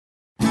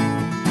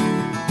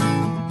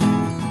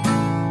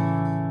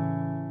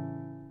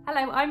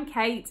Hello, I'm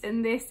Kate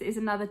and this is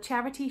another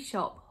charity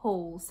shop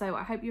haul. So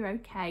I hope you're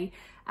okay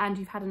and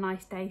you've had a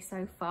nice day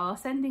so far.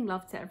 Sending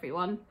love to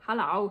everyone.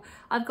 Hello.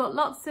 I've got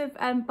lots of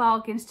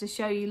bargains to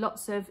show you,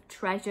 lots of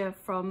treasure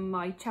from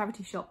my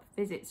charity shop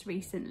visits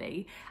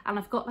recently. And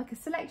I've got like a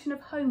selection of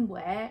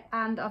homeware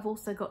and I've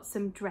also got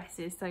some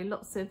dresses. So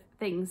lots of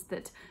things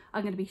that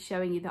I'm going to be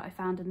showing you that I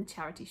found in the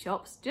charity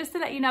shops. Just to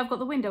let you know, I've got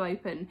the window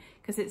open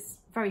because it's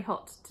very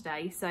hot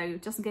today. So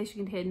just in case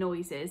you can hear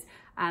noises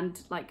and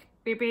like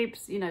beep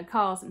beeps, you know,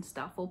 cars and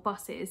stuff, or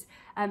buses,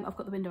 I've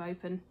got the window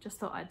open. Just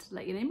thought I'd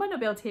let you know. You might not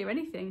be able to hear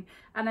anything.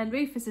 And then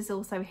Rufus is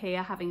also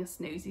here having a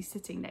snooze. He's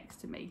sitting next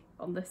to me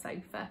on the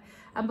sofa.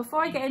 And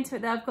before I get into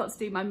it, I've got to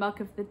do my mug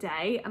of the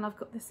day, and I've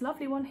got this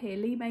lovely one here.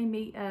 Lee made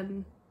me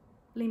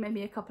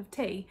a cup of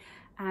tea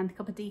and a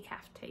cup of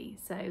decaf tea.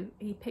 So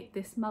he picked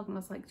this mug and I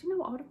was like, do you know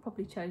what? I would have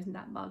probably chosen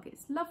that mug.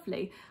 It's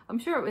lovely. I'm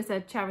sure it was a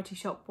charity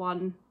shop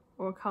one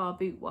or a car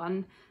boot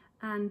one,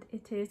 and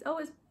it is, oh,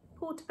 it's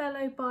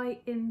Portobello by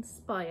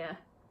Inspire,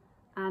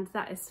 and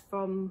that is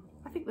from,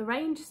 I think the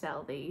Range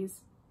sell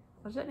these.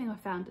 I don't think I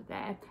found it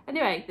there.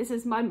 Anyway, this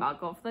is my mug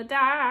of the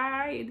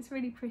day. It's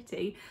really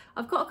pretty.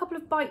 I've got a couple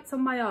of bites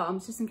on my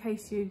arms just in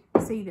case you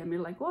see them.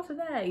 You're like, what are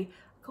they?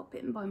 I got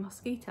bitten by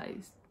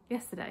mosquitoes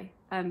yesterday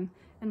in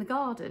the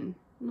garden.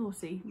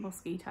 Naughty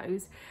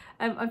mosquitoes.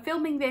 I'm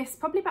filming this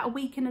probably about a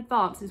week in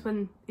advance, is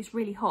when it's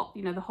really hot,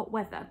 you know, the hot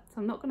weather.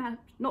 So I'm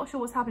not sure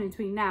what's happening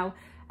between now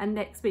and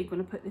next week when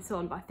I put this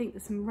on, but I think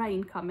there's some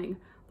rain coming.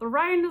 The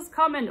rain is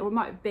coming, or it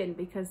might have been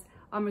because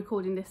I'm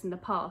recording this in the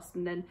past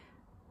and then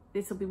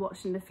this will be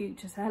watched in the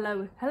future. So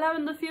hello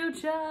in the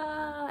future.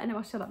 Anyway,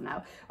 I'll shut up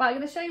now. Right, I'm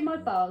going to show you my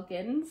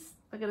bargains.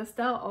 I'm going to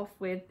start off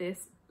with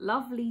this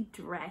lovely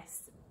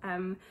dress.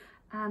 And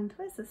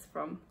where's this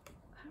from?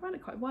 I ran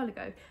it quite a while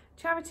ago.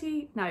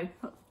 Charity, no,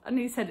 I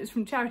knew you said it's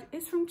from charity.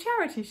 It's from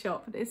Charity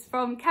Shop. It's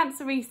from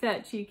Cancer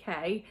Research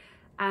UK,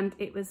 and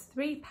it was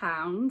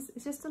 £3.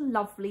 It's just a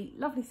lovely,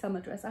 lovely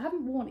summer dress. I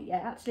haven't worn it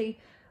yet. Actually,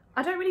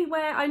 I don't really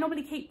wear, I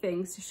normally keep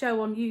things to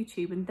show on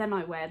YouTube and then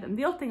I wear them.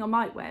 The odd thing I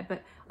might wear,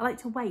 but I like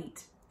to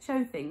wait,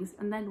 show things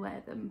and then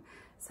wear them.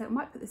 So I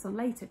might put this on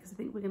later because I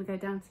think we're going to go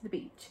down to the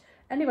beach.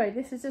 Anyway,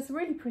 this is just a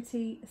really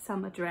pretty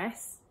summer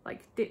dress,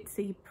 like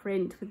ditzy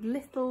print with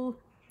little,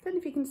 I don't know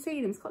if you can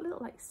see them, it's got little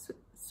like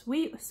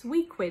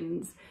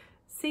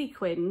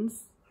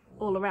sequins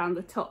all around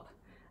the top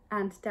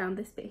and down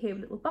this bit here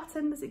with little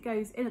buttons. It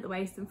goes in at the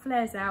waist and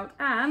flares out,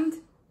 and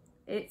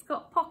it's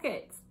got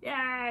pockets.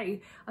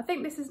 Yay! I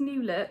think this is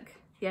new look.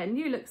 Yeah,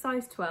 new look,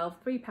 size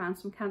 12,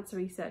 £3 from Cancer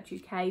Research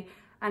UK,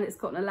 and it's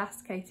got an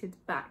elasticated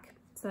back.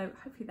 So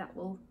hopefully that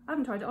will, I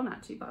haven't tried it on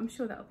actually, but I'm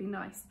sure that'll be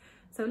nice.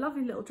 So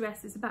lovely little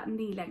dress. It's about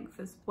knee length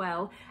as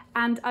well.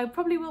 And I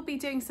probably will be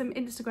doing some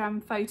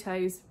Instagram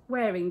photos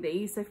wearing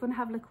these. So if you want to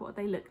have a look at what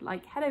they look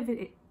like, head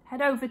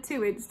over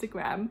to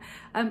Instagram.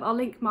 I'll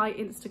link my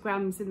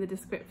Instagrams in the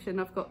description.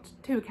 I've got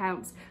 2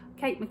 accounts,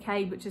 Kate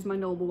McCabe, which is my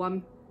normal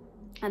one,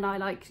 and I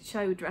like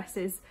show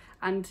dresses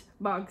and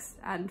mugs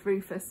and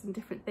Rufus and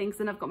different things.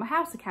 And I've got my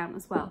house account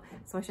as well,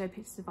 so I show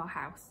pictures of our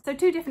house. So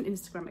 2 different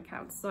Instagram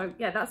accounts. So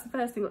yeah, that's the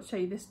first thing. I'll show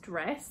you this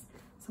dress.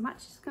 So I'm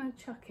actually just going to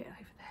chuck it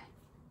over there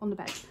on the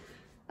bed.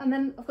 And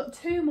then I've got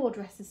 2 more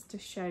dresses to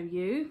show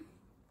you.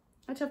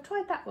 Actually, I've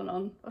tried that one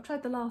on. I've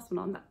tried the last one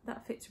on.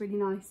 That fits really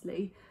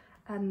nicely.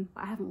 But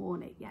I haven't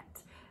worn it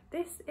yet.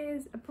 This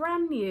is a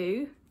brand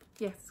new,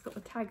 yes, it's got the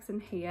tags in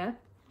here,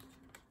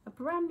 a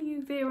brand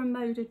new Vera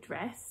Moda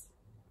dress.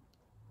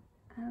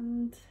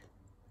 And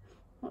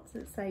what does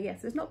it say?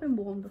 Yes, it's not been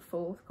worn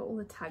before. It's got all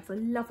the tags. I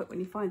love it when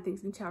you find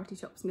things in charity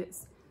shops and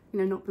it's, you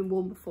know, not been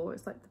worn before.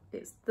 It's like,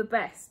 it's the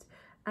best.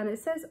 And it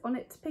says on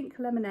it Pink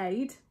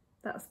Lemonade.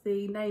 That's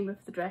the name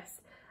of the dress.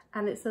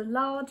 And it's a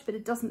large, but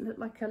it doesn't look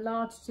like a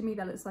large to me.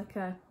 That looks like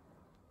a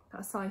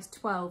size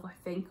 12, I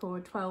think, or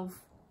a 12-14.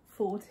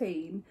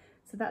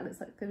 So that looks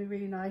like it's going to be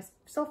really nice.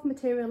 Soft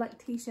material,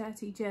 like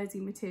t-shirty jersey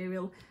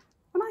material.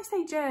 When I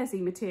say jersey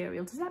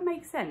material, does that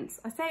make sense?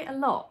 I say it a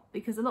lot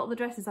because a lot of the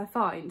dresses I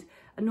find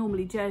are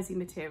normally jersey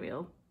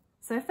material.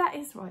 So if that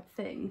is the right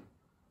thing,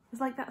 it's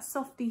like that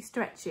softy,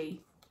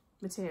 stretchy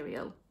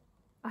material.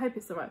 I hope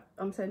it's the right,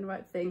 I'm saying the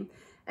right thing.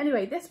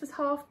 Anyway, this was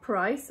half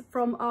price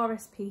from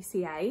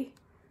RSPCA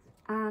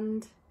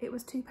and it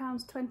was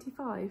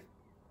 £2.25,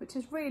 which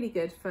is really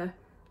good for,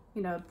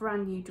 you know, a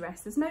brand new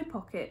dress. There's no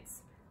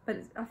pockets, but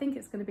I think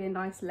it's going to be a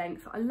nice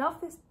length. I love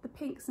this, the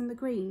pinks and the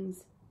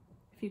greens.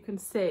 If you can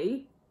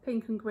see,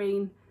 pink and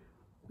green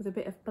with a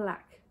bit of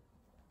black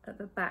at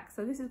the back.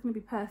 So this is going to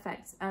be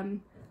perfect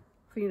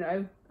for, you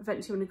know,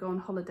 eventually when you go on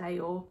holiday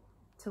or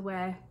to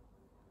wear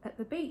at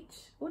the beach,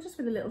 or just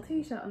with a little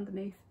t-shirt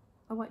underneath.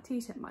 A white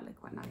t-shirt might look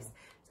quite nice.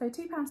 So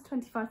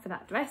 £2.25 for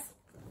that dress.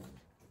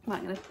 Right,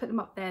 I'm going to put them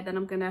up there, then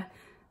I'm going to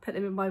put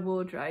them in my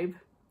wardrobe.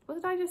 What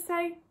did I just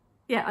say?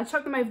 Yeah, I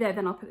chuck them over there,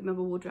 then I'll put them in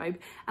my wardrobe.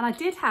 And I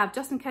did have,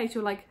 just in case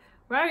you're like,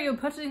 where are you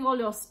putting all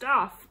your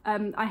stuff?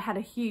 I had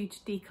a huge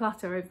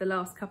declutter over the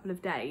last couple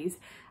of days,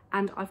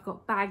 and I've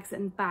got bags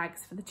and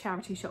bags for the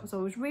charity shop. So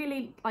I was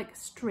really like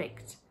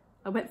strict.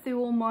 I went through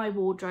all my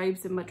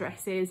wardrobes and my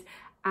dresses,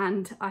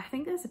 and I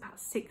think there's about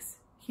 6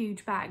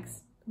 huge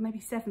bags, maybe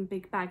 7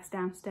 big bags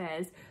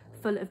downstairs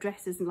full of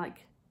dresses and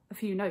like a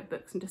few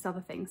notebooks and just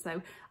other things.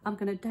 So I'm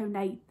going to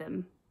donate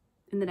them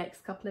in the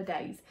next couple of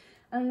days.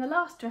 And the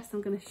last dress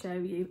I'm going to show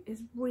you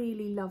is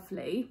really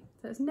lovely.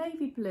 So it's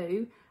navy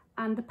blue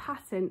and the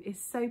pattern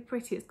is so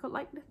pretty. It's got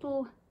like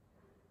little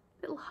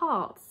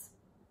hearts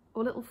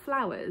or little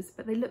flowers,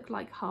 but they look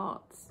like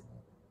hearts.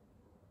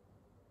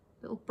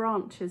 Little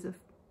branches of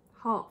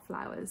heart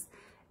flowers.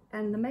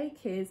 And the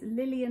make is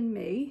Lily and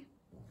Me,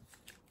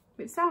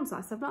 which sounds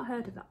nice. I've not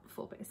heard of that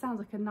before, but it sounds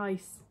like a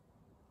nice,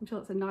 I'm sure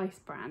it's a nice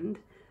brand.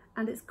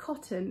 And it's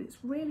cotton, it's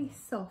really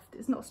soft,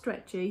 it's not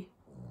stretchy,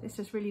 it's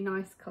just really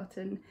nice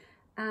cotton.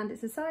 And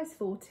it's a size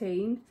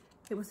 14,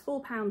 it was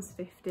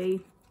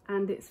 £4.50,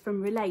 and it's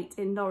from Relate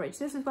in Norwich.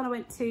 This is when I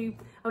went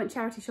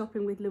charity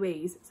shopping with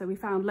Louise, so we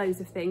found loads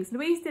of things.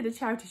 Louise did a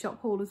charity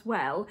shop haul as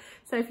well,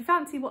 so if you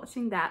fancy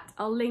watching that,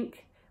 I'll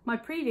link my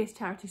previous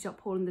charity shop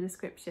haul in the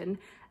description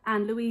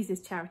and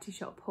Louise's charity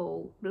shop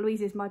haul.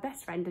 Louise is my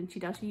best friend and she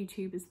does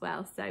YouTube as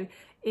well, so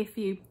if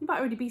you might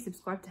already be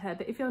subscribed to her,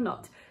 but if you're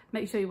not,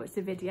 make sure you watch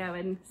the video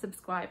and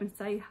subscribe and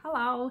say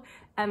hello.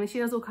 And she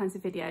does all kinds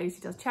of videos.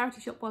 She does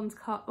charity shop ones,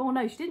 oh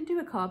no, she didn't do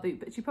a car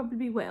boot, but she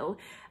probably will.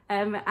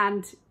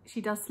 And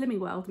she does Slimming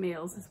World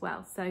meals as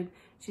well, so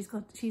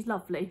she's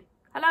lovely.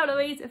 Hello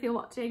Louise, if you're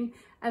watching.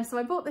 So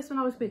I bought this when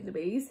I was with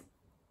Louise,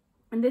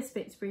 and this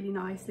fits really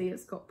nicely.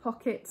 It's got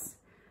pockets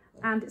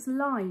and it's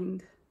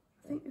lined.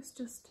 I think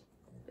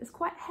it's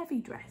quite a heavy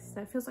dress,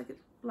 so it feels like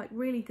it's like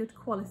really good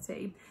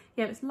quality.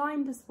 Yeah, it's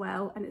lined as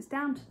well and it's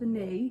down to the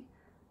knee.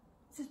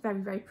 It's just very,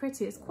 very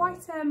pretty. It's quite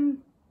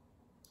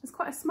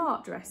a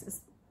smart dress.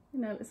 It's, you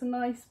know, it's a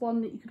nice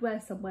one that you could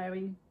wear somewhere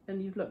and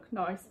you'd look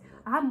nice.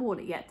 I haven't worn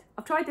it yet.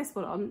 I've tried this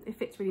one on, it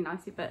fits really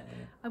nicely, but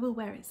I will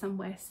wear it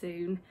somewhere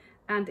soon.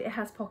 And it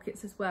has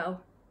pockets as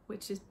well,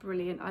 which is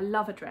brilliant. I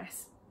love a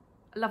dress.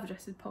 I love a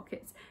dress with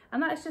pockets.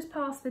 And that is just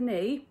past the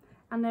knee.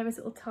 And there is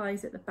little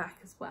ties at the back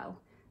as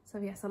well. So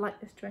yes, I like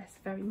this dress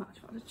very much.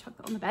 I'll just chuck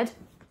that on the bed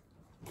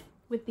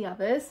with the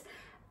others.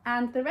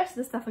 And the rest of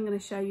the stuff I'm going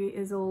to show you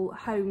is all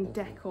home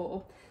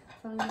decor.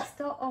 So I'm going to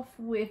start off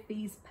with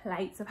these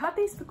plates. I've had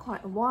these for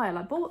quite a while.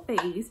 I bought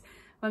these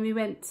when we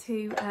went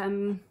to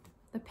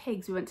the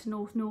Pigs. We went to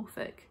North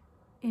Norfolk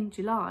in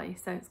July,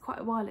 so it's quite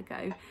a while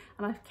ago.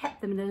 And I've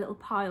kept them in a little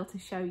pile to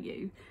show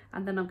you.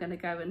 And then I'm going to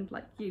go and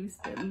like use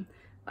them.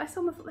 But I saw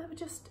them, I thought they were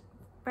just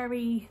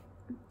very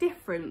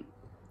different.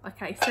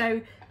 Okay,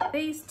 so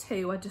these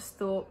two, I just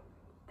thought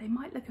they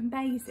might look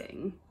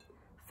amazing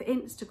for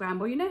Instagram,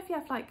 or you know, if you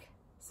have like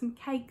some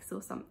cakes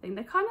or something,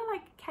 they're kind of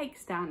like cake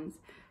stands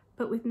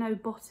but with no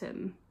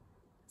bottom.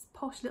 It's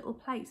posh little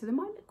plates, so they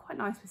might look quite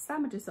nice with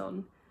sandwiches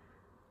on.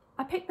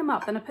 I picked them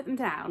up, then I put them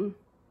down, and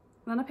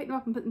then I picked them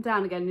up and put them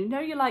down again. You know,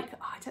 you're like,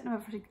 oh, I don't know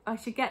if I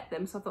should get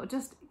them, so I thought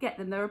just get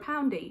them. They're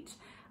 £1 each,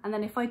 and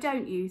then if I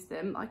don't use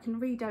them, I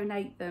can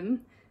redonate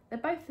them. They're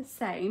both the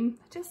same,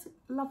 just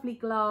lovely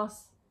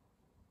glass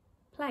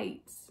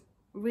plates,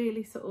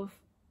 really sort of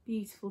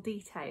beautiful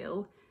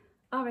detail.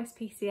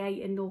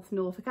 RSPCA in North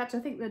Norfolk. Actually,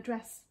 I think the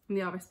dress from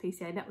the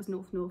RSPCA, that was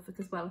North Norfolk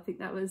as well. I think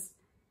that was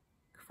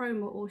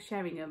Cromer or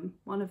Sheringham,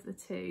 one of the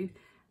two.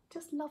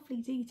 Just lovely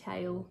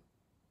detail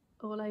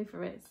all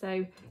over it.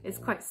 So it's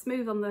quite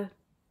smooth on the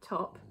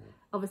top,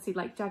 obviously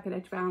like jagged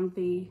edge around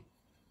the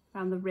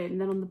rim,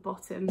 then on the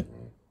bottom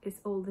is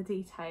all the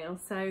detail.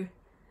 So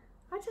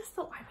I just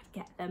thought I would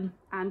get them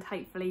and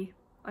hopefully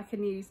I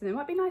can use them. It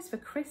might be nice for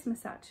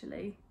Christmas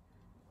actually.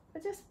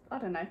 I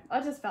don't know,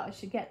 I just felt I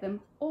should get them.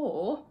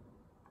 Or,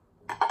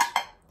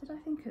 did I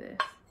think of this?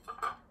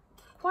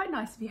 Quite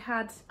nice if you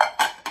had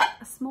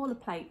a smaller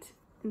plate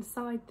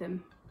inside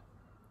them.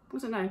 I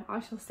don't know, I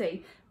shall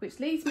see. Which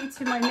leads me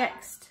to my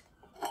next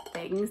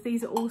things.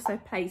 These are also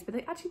plates, but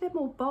they're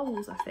more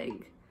bowls, I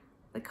think.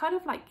 They're kind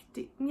of like,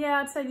 yeah,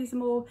 I'd say these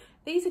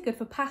are good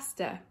for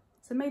pasta.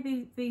 So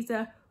maybe these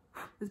are,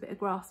 there's a bit of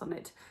grass on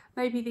it.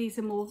 Maybe these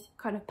are more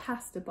kind of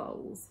pasta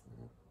bowls.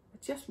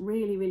 They're just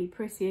really, really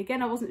pretty.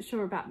 Again, I wasn't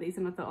sure about these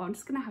and I thought, oh, I'm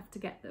just gonna have to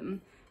get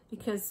them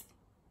because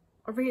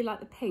I really like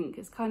the pink.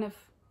 It's kind of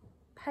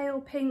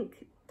pale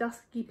pink,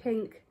 dusky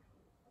pink,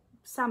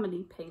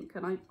 salmony pink,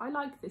 and I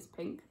like this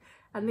pink.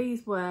 And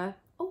these were,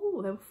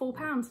 oh, they were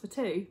 £4 for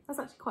two. That's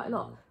actually quite a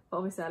lot, but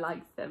obviously I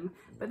liked them.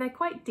 But they're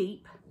quite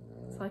deep,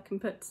 so I can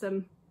put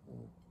some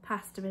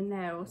pasta in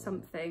there or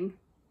something,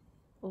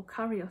 or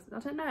curry or something.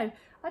 I don't know.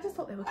 I just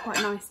thought they were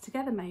quite nice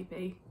together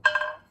maybe.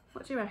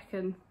 What do you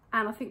reckon?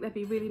 And I think they'd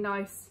be really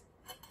nice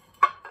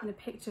in a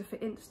picture for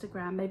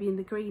Instagram, maybe in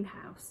the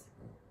greenhouse.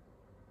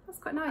 That's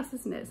quite nice,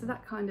 isn't it? So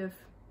that kind of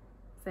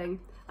thing.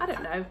 I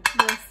don't know,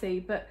 we'll see.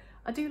 But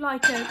I do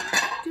like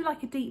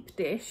a deep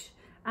dish,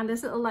 and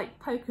there's little like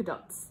polka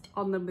dots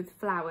on them with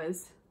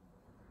flowers.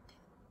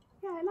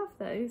 Yeah, I love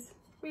those.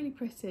 Really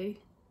pretty.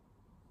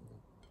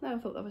 No, I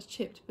thought that was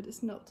chipped, but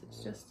it's not.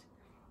 It's just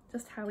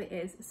how it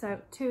is. So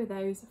two of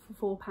those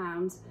for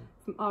 £4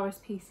 from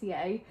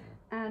RSPCA,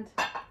 and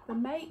the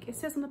make, it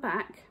says on the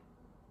back,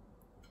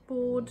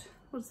 Bordallo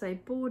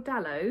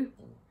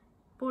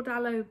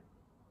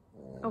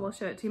Oh, I'll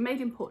show it to you.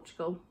 Made in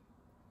Portugal.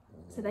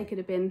 So they could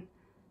have been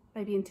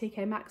maybe in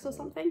TK Maxx or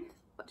something.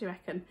 What do you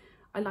reckon?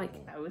 I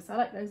like those. I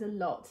like those a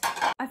lot.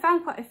 I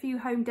found quite a few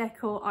home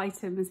decor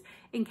items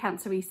in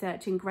Cancer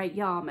Research in Great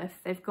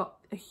Yarmouth. They've got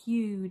a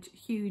huge,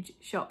 huge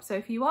shop. So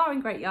if you are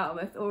in Great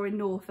Yarmouth or in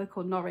Norfolk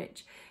or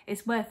Norwich,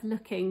 it's worth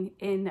looking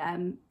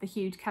in the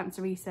huge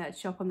Cancer Research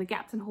shop on the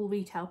Gapton Hall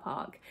Retail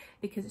Park,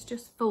 because it's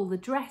just full. The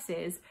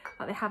dresses,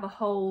 like they have a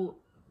whole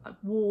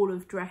wall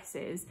of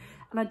dresses.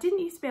 And I didn't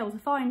used to be able to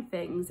find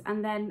things.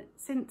 And then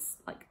since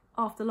like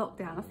after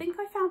lockdown, I think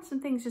I found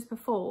some things just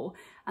before,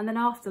 and then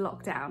after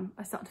lockdown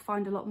I started to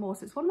find a lot more.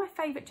 So it's one of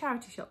my favourite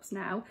charity shops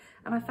now,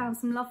 and I found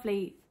some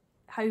lovely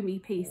homey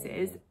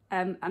pieces,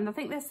 and I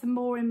think there's some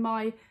more in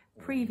my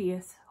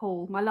previous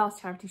haul, my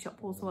last charity shop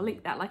haul, so I'll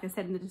link that like I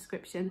said in the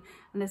description.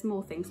 And there's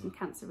more things from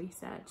Cancer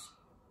Research.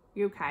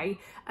 You okay?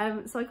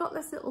 So I got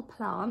this little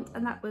plant,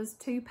 and that was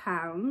 £2. I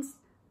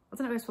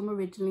don't know where it's from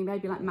originally,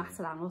 maybe like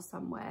Matalan or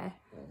somewhere,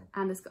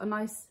 and it's got a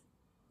nice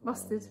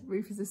mustard,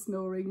 Rufus is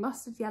snoring,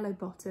 mustard yellow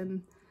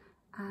bottom,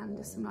 and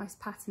just some nice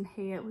pattern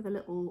here with a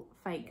little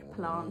fake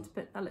plant,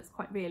 but that looks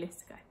quite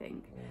realistic, I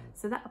think.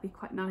 So that'll be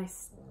quite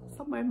nice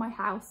somewhere in my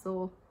house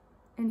or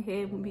in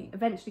here when we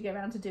eventually get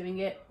around to doing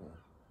it,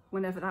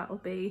 whenever that'll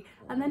be.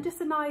 And then just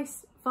a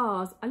nice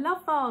vase. I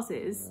love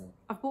vases.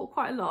 I've bought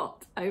quite a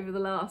lot over the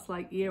last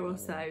like year or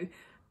so,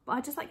 but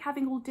I just like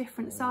having all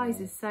different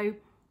sizes. So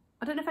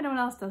I don't know if anyone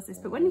else does this,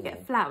 but when you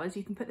get flowers,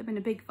 you can put them in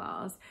a big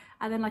vase,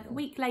 and then like a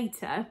week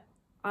later,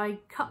 I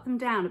cut them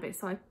down a bit.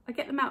 So I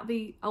get them out of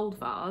the old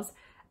vase,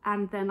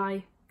 and then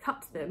I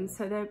cut them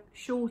so they're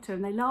shorter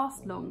and they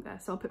last longer.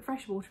 So I'll put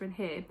fresh water in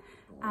here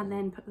and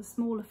then put the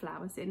smaller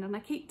flowers in, and I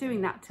keep doing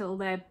that till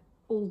they're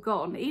all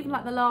gone. Even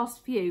like the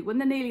last few, when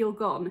they're nearly all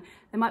gone,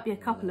 there might be a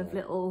couple of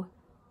little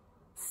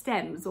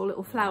stems or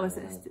little flowers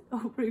that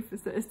are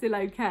Rufus, that are still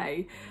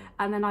okay,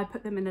 and then I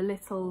put them in a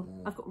little,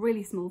 I've got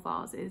really small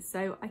vases,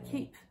 so I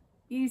keep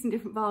using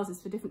different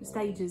vases for different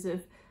stages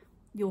of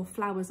your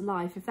flower's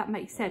life, if that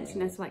makes sense, you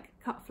know. So like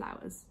cut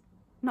flowers,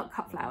 not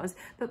cut flowers,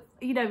 but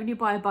you know, when you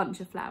buy a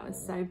bunch of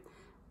flowers. So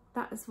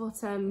that's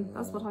what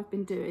I've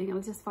been doing, and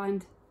I just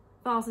find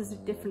vases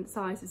of different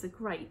sizes are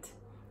great.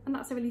 And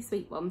that's a really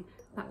sweet one.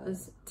 That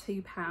was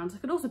 £2. I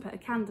could also put a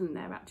candle in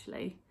there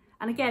actually.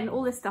 And again,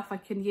 all this stuff I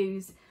can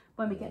use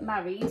when we get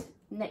married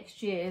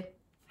next year.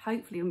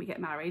 Hopefully when we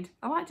get married.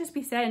 I might just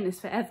be saying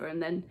this forever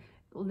and then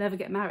we'll never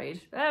get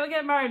married. We'll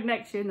get married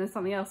next year and then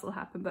something else will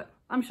happen, but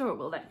I'm sure it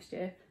will next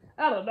year.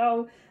 I don't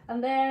know.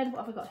 And then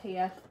what have I got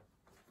here?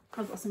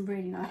 I've got some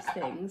really nice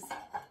things.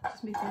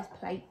 Just move those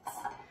plates.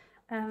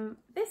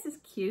 This is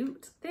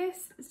cute.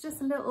 This is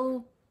just a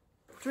little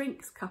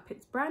drinks cup.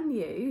 It's brand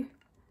new,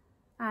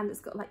 and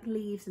it's got like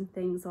leaves and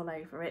things all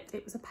over it.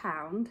 It was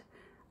 £1,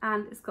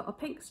 and it's got a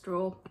pink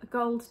straw, a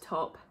gold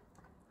top,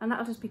 and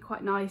that'll just be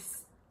quite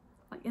nice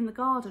like in the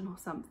garden or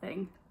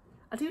something.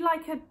 I do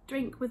like a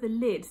drink with a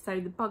lid so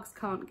the bugs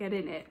can't get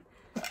in it.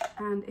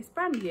 And it's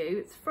brand new.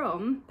 It's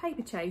from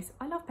Paper Chase.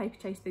 I love Paper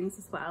Chase things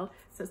as well.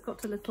 So it's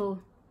got a little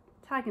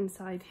tag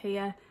inside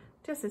here.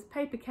 Just says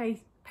Paper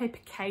Chase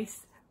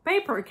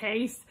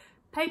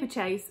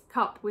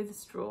cup with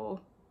straw.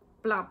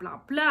 Blah, blah,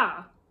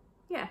 blah.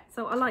 Yeah,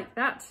 so I like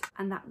that.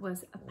 And that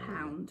was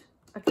 £1.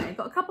 Okay, I've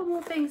got a couple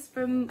more things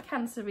from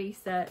Cancer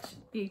Research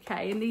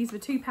UK, and these were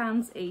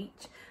 £2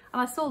 each. And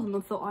I saw them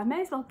and thought, oh, I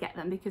may as well get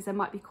them because they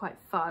might be quite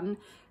fun.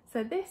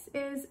 So this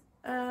is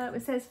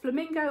it says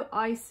Flamingo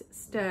Ice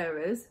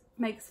Stirrers,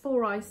 makes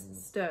 4 ice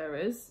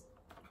stirrers,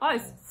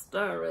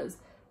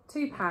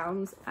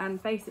 £2,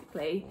 and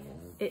basically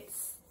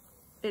it's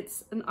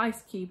an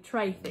ice cube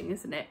tray thing,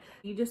 isn't it?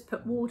 You just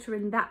put water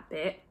in that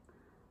bit,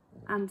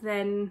 and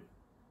then,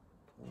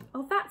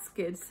 oh, that's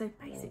good. So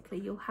basically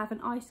you'll have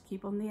an ice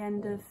cube on the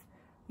end of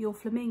your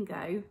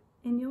flamingo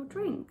in your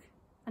drink,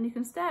 and you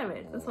can stir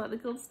it. That's why they're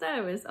called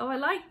stirrers. Oh, I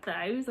like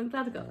those. I'm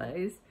glad I got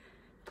those.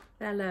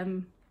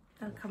 They'll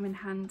come in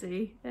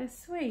handy. They're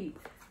sweet.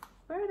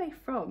 Where are they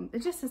from?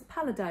 It just says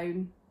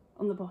Paladone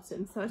on the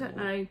bottom, so I don't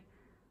know.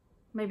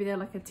 Maybe they're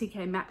like a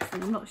TK Maxx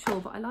thing, I'm not sure,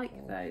 but I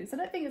like those. I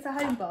don't think it's a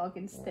Home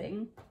Bargains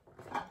thing,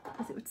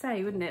 as it would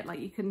say, wouldn't it?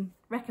 Like you can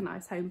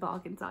recognise Home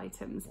Bargains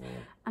items.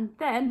 And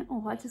then,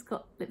 oh, I just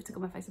got lipstick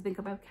on my face, I think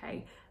I'm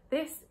okay.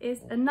 This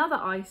is another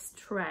ice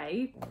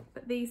tray,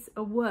 but these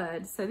are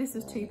words, so this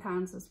was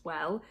 £2 as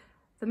well.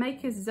 The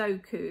maker's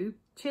Zoku,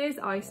 Cheers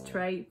ice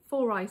tray,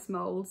 4 ice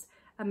moulds,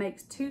 and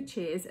makes 2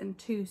 cheers and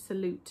 2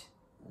 salute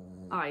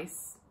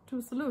ice.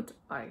 2 salute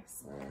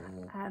ice.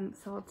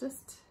 So I'll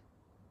just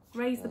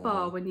raise the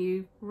bar when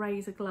you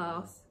raise a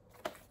glass.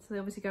 So they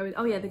obviously go in,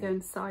 oh yeah, they're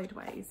going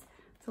sideways.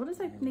 So I'll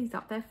just open these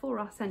up. They're for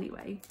us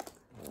anyway.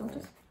 So I'll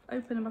just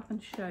open them up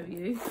and show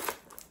you.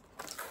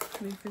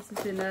 Rufus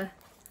is in a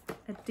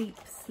deep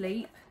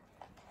sleep.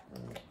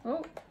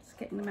 Oh, just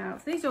getting them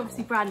out. So these are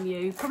obviously brand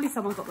new. Probably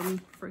someone got them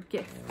for a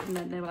gift and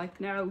then they were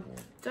like, no,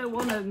 don't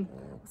want them.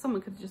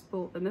 Someone could have just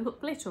bought them. They've got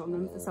glitter on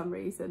them for some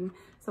reason.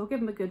 So I'll give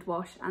them a good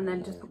wash and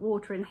then just put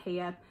water in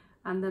here,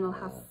 and then I'll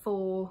have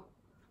 4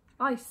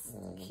 ice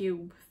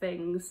cube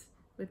things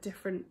with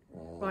different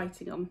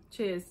writing on.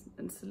 Cheers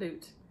and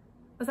salute.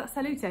 Was that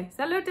salute?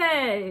 Salute!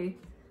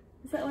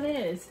 Is that what it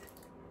is?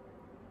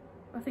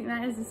 I think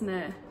that is, isn't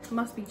it? It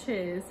must be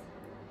cheers.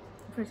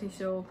 I'm pretty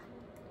sure.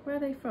 Where are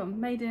they from?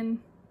 Made in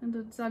and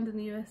designed in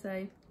the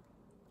USA.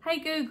 Hey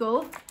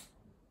Google,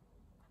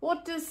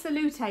 what does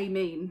salute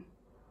mean?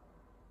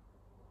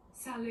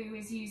 Salut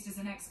is used as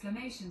an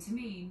exclamation to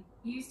mean,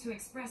 used to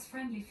express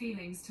friendly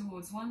feelings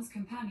towards one's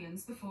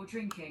companions before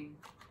drinking.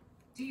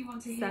 Do you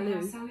want to hear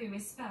how salut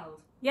is spelled?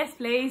 Yes,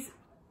 please.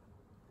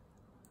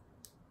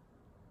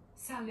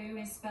 Salut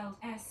is spelled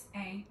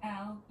S-A-L-U-T.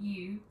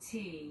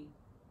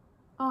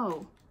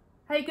 Oh.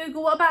 Hey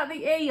Google, what about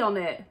the E on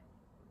it?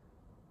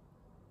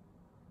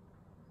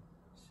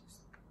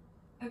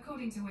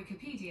 According to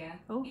Wikipedia,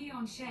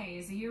 E.ON Shea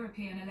is a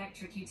European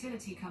electric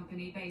utility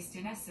company based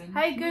in Essen.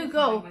 Hey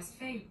Google,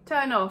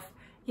 turn off.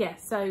 Yeah,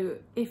 so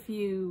if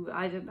you,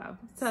 I don't know.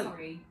 So,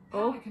 sorry,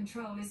 power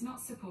control is not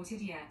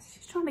supported yet.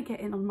 She's trying to get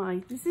in on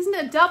my, this isn't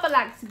a double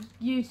act,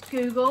 you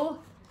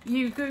Google.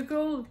 You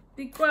Google,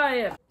 be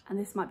quiet. And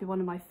this might be one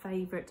of my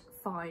favourite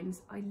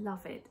finds. I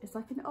love it. It's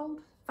like an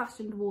old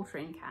fashioned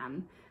watering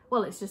can.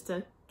 Well, it's just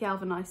a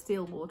galvanised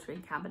steel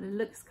watering can, but it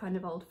looks kind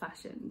of old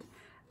fashioned.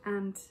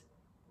 And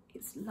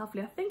it's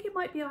lovely. I think it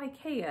might be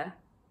IKEA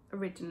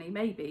originally,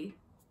 maybe.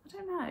 I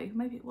don't know,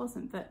 maybe it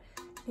wasn't, but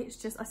it's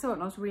just, I saw it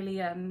and I was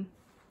really, I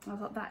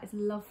thought that is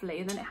lovely.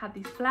 And then it had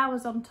these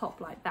flowers on top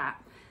like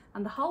that.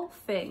 And the whole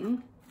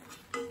thing,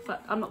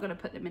 but I'm not going to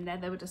put them in there,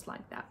 they were just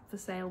like that for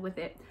sale with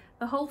it.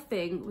 The whole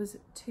thing was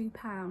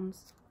 £2,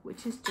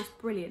 which is just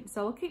brilliant.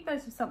 So I'll keep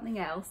those for something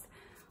else.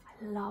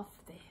 I love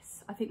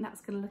this. I think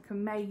that's going to look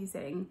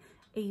amazing,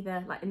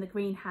 either like in the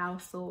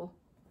greenhouse or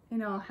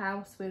in our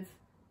house with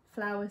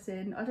flowers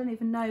in. I don't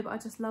even know, but I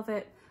just love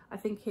it. I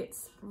think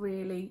it's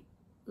really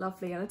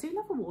lovely, and I do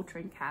love a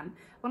watering can.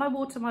 When I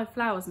water my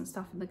flowers and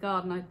stuff in the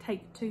garden, I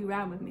take 2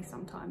 round with me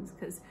sometimes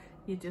because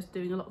you're just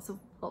doing lots of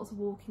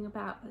walking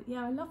about. But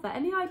yeah, I love that.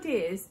 Any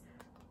ideas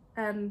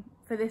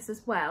for this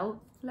as well?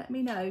 Let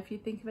me know if you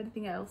think of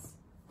anything else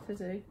to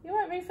do. You all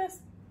right, Rufus?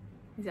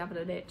 He's having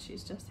an itch.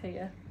 He's just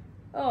here.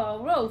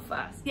 Oh, roll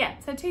fast. Yeah,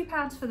 so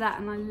 £2 for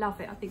that, and I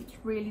love it. I think it's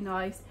really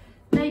nice.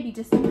 Maybe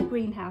just in the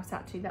greenhouse,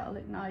 actually, that'll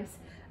look nice.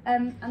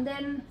 And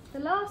then the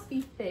last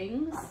few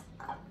things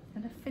I'm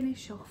going to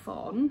finish off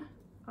on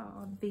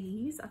are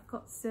these. I've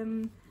got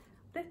some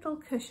little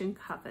cushion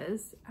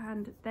covers,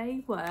 and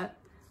they were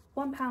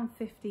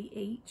 £1.50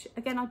 each.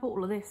 Again, I bought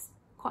all of this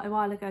quite a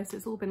while ago, so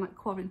it's all been like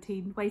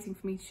quarantined, waiting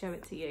for me to show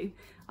it to you.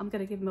 I'm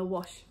going to give them a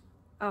wash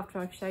after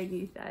I've shown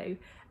you though.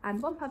 And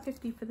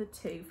 £1.50 for the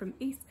 2 from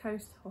East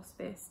Coast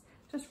Hospice.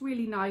 Just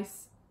really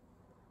nice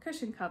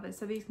cushion covers,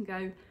 so these can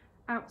go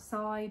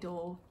outside,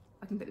 or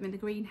I can put them in the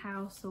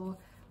greenhouse, or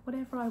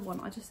whatever I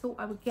want. I just thought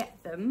I would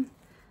get them,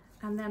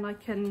 and then I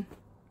can,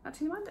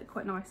 actually they might look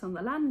quite nice on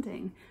the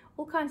landing.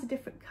 All kinds of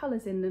different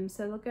colours in them,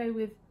 so they'll go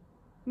with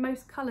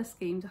most colour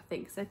schemes, I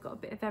think, because they've got a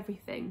bit of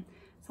everything.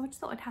 So I just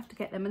thought I'd have to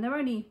get them, and they're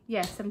only,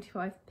 yeah,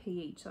 75p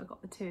each, so I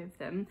got the 2 of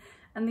them.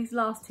 And these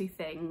last 2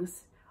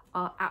 things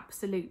are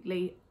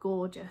absolutely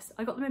gorgeous.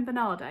 I got them in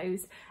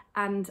Bernardo's,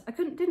 and I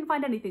didn't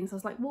find anything, so I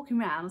was like walking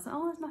around, I was like,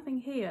 oh, there's nothing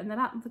here. And then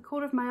out of the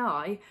corner of my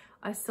eye,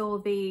 I saw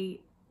the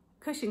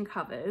cushion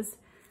covers,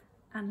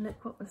 and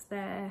look what was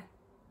there.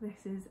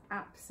 This is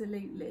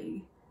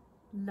absolutely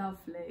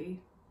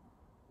lovely.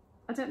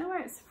 I don't know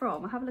where it's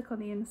from. I'll have a look on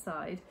the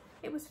inside.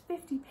 It was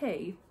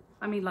 50p.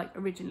 I mean, like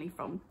originally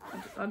from,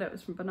 I know it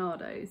was from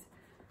Bernardo's.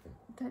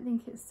 I don't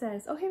think it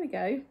says, oh, here we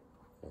go.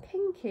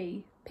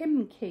 Pimkey.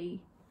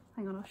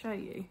 Hang on, I'll show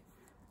you.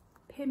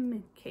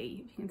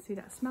 Pimkey, if you can see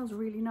that, smells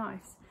really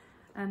nice.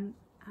 And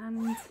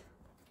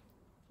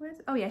where's,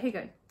 oh yeah, here you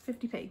go,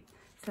 50p. It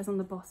says on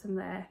the bottom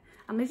there.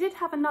 And they did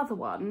have another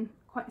one,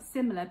 quite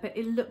similar, but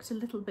it looked a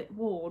little bit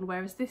worn,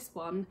 whereas this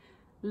one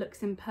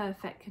looks in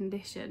perfect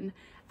condition.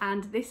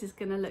 And this is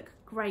gonna look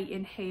great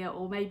in here,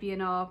 or maybe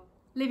in our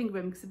living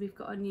room, because we've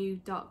got a new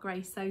dark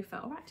grey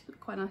sofa, or actually look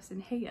quite nice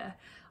in here.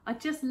 I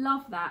just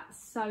love that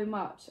so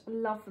much. I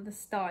love the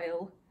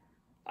style.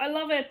 I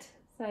love it.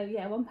 So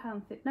yeah,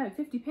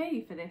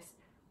 £50p for this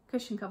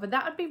cushion cover.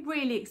 That would be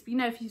really expensive. You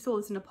know, if you saw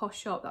this in a posh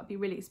shop, that'd be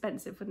really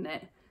expensive, wouldn't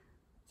it?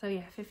 So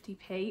yeah,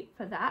 50p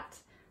for that.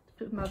 To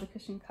put with my other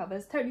cushion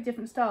covers. Totally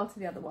different style to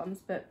the other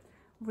ones, but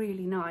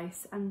really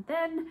nice. And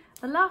then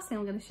the last thing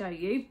I'm going to show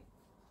you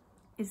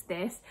is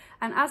this.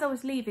 And as I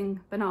was leaving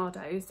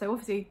Bernardo's, so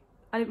obviously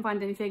I didn't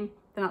find anything,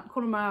 then at the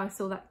corner of my eye I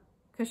saw that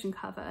cushion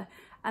cover,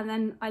 and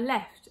then I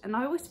left, and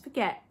I always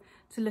forget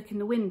to look in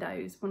the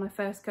windows. When I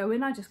first go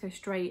in, I just go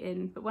straight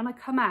in, but when I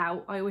come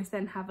out, I always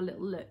then have a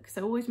little look.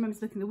 So I always remember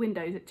to look in the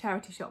windows at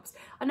charity shops.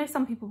 I know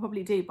some people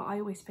probably do, but I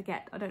always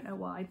forget. I don't know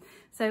why.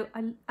 So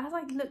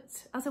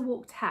as I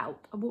walked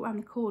out, I walked around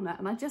the corner,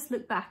 and I just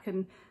looked back,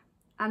 and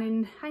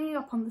in hanging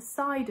up on the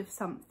side of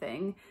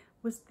something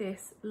was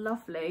this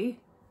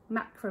lovely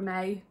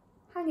macrame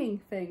hanging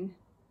thing.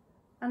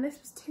 And this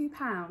was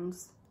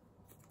 £2,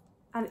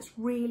 and it's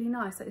really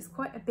nice. It's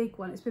quite a big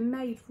one. It's been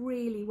made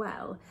really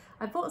well.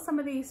 I bought some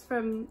of these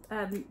from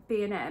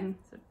B&M,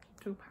 so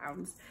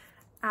 £2,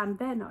 and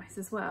they're nice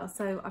as well.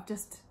 So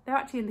they're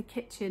actually in the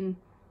kitchen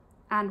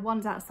and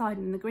one's outside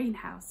in the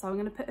greenhouse, so I'm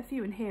going to put a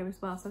few in here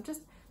as well. So I've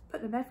just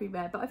put them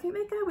everywhere, but I think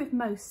they go with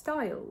most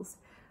styles.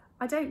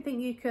 I don't think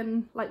you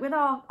can, like with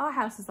our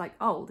house is like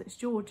old, it's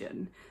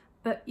Georgian,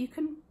 but you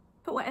can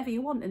put whatever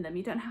you want in them.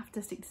 You don't have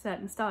to stick to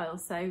certain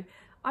styles. So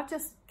I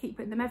just keep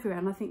putting them everywhere,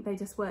 and I think they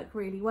just work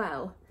really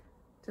well.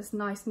 Just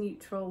nice,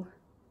 neutral,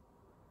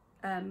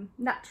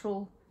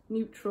 natural,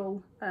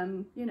 neutral,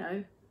 you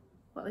know,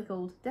 what they're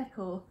called,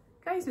 decor.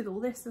 Goes with all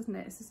this, doesn't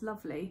it? It's just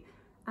lovely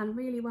and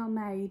really well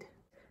made.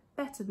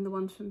 Better than the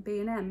ones from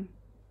B&M.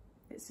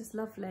 It's just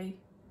lovely,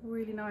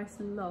 really nice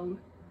and long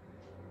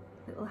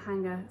little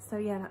hanger. So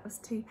yeah, that was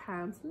 £2.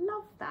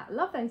 Love that,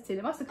 love those two.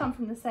 They must have come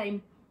from the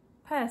same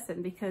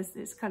person because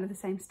it's kind of the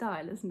same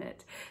style, isn't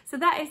it? So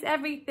that is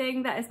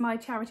everything. That is my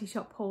charity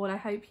shop haul. I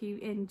hope you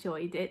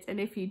enjoyed it, and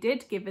if you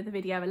did, give the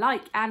video a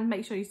like and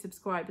make sure you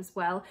subscribe as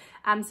well.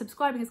 And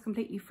subscribing is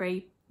completely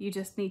free. You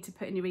just need to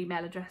put in your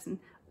email address, and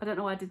I don't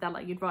know why I did that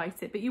like you'd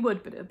write it, but you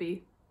would, but it would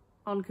be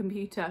on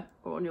computer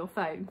or on your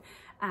phone.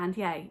 And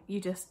yeah, you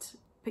just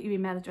put your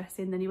email address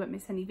in, then you won't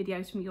miss any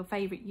videos from your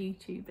favourite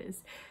YouTubers.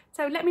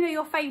 So let me know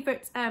your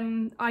favourite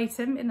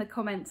item in the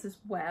comments as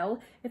well.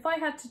 If I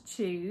had to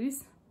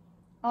choose,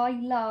 I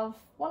love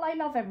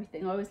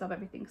everything. I always love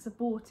everything because I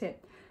bought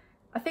it.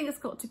 I think it's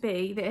got to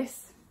be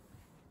this.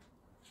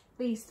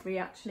 These three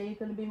actually are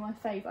going to be my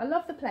favourite. I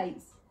love the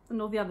plates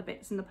and all the other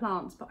bits and the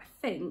plants, but I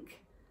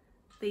think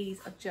these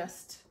are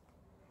just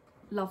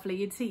lovely.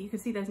 You can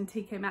see those in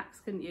TK Maxx,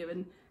 couldn't you?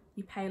 And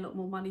you pay a lot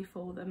more money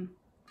for them.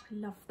 I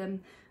love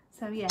them.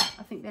 So yeah,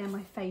 I think they're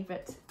my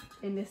favourite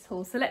in this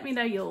haul. So let me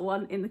know your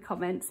one in the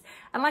comments.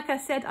 And like I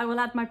said, I will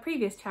add my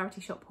previous charity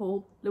shop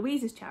haul,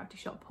 Louise's charity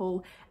shop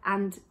haul,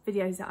 and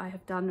videos that I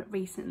have done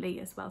recently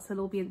as well. So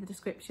they'll all be in the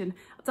description.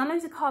 I've done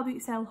loads of car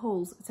boot sale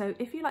hauls. So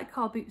if you like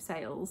car boot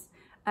sales,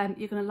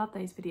 you're going to love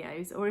those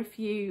videos. Or if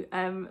you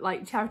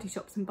like charity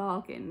shops and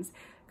bargains,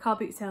 car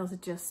boot sales are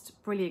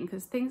just brilliant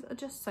because things are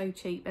just so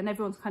cheap and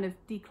everyone's kind of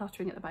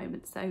decluttering at the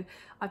moment. So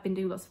I've been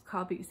doing lots of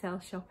car boot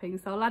sale shopping.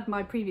 So I'll add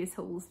my previous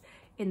hauls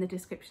in the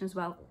description as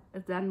well,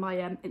 and my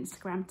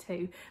Instagram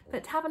too.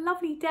 But have a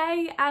lovely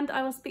day, and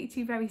I will speak to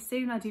you very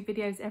soon. I do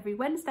videos every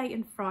Wednesday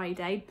and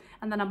Friday,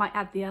 and then I might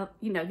add the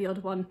the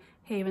odd one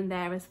here and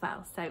there as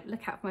well. So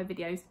look out for my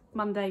videos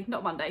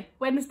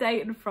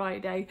Wednesday and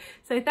Friday.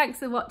 So thanks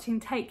for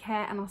watching, take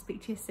care, and I'll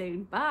speak to you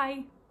soon.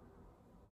 Bye.